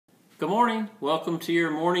Good morning. Welcome to your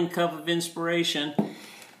morning cup of inspiration.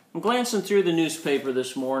 I'm glancing through the newspaper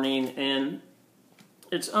this morning, and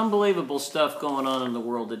it's unbelievable stuff going on in the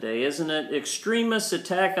world today, isn't it? Extremists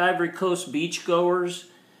attack Ivory Coast beachgoers.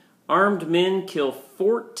 Armed men kill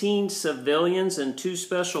 14 civilians and 2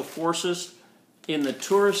 special forces in the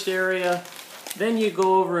tourist area. Then you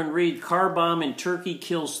go over and read car bomb in Turkey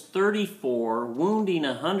kills 34, wounding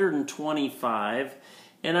 125.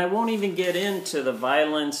 And I won't even get into the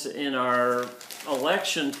violence in our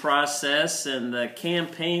election process and the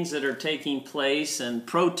campaigns that are taking place and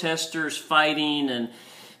protesters fighting. And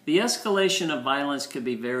the escalation of violence could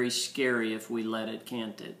be very scary if we let it,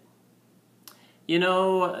 can't it? You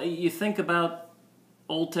know, you think about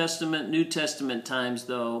Old Testament, New Testament times,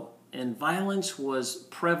 though, and violence was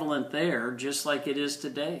prevalent there just like it is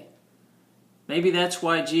today. Maybe that's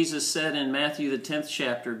why Jesus said in Matthew the 10th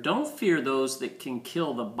chapter, don't fear those that can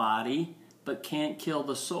kill the body, but can't kill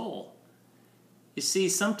the soul. You see,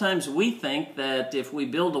 sometimes we think that if we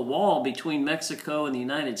build a wall between Mexico and the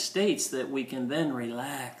United States, that we can then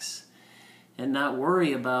relax and not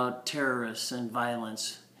worry about terrorists and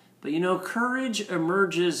violence. But you know, courage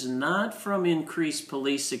emerges not from increased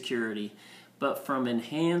police security, but from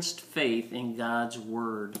enhanced faith in God's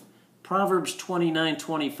Word. Proverbs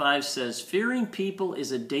 29:25 says, fearing people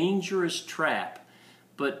is a dangerous trap,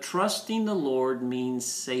 but trusting the Lord means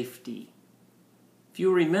safety. If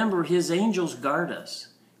you remember, His angels guard us.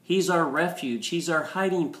 He's our refuge. He's our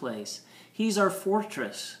hiding place. He's our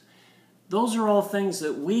fortress. Those are all things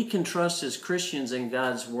that we can trust as Christians in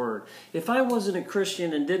God's Word. If I wasn't a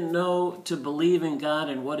Christian and didn't know to believe in God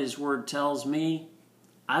and what His Word tells me,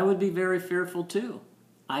 I would be very fearful too.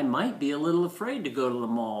 I might be a little afraid to go to the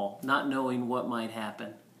mall, not knowing what might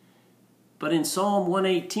happen. But in Psalm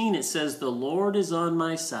 118 it says, the Lord is on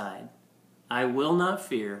my side. I will not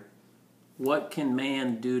fear. What can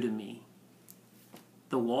man do to me?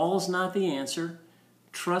 The wall's not the answer.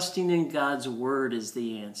 Trusting in God's Word is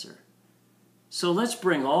the answer. So let's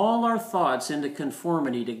bring all our thoughts into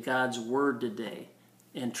conformity to God's Word today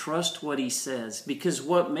and trust what He says. Because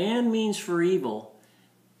what man means for evil,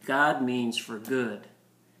 God means for good.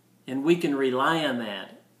 And we can rely on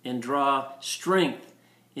that and draw strength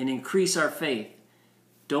and increase our faith.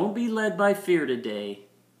 Don't be led by fear today.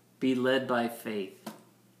 Be led by faith.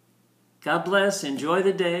 God bless. Enjoy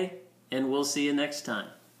the day, and we'll see you next time.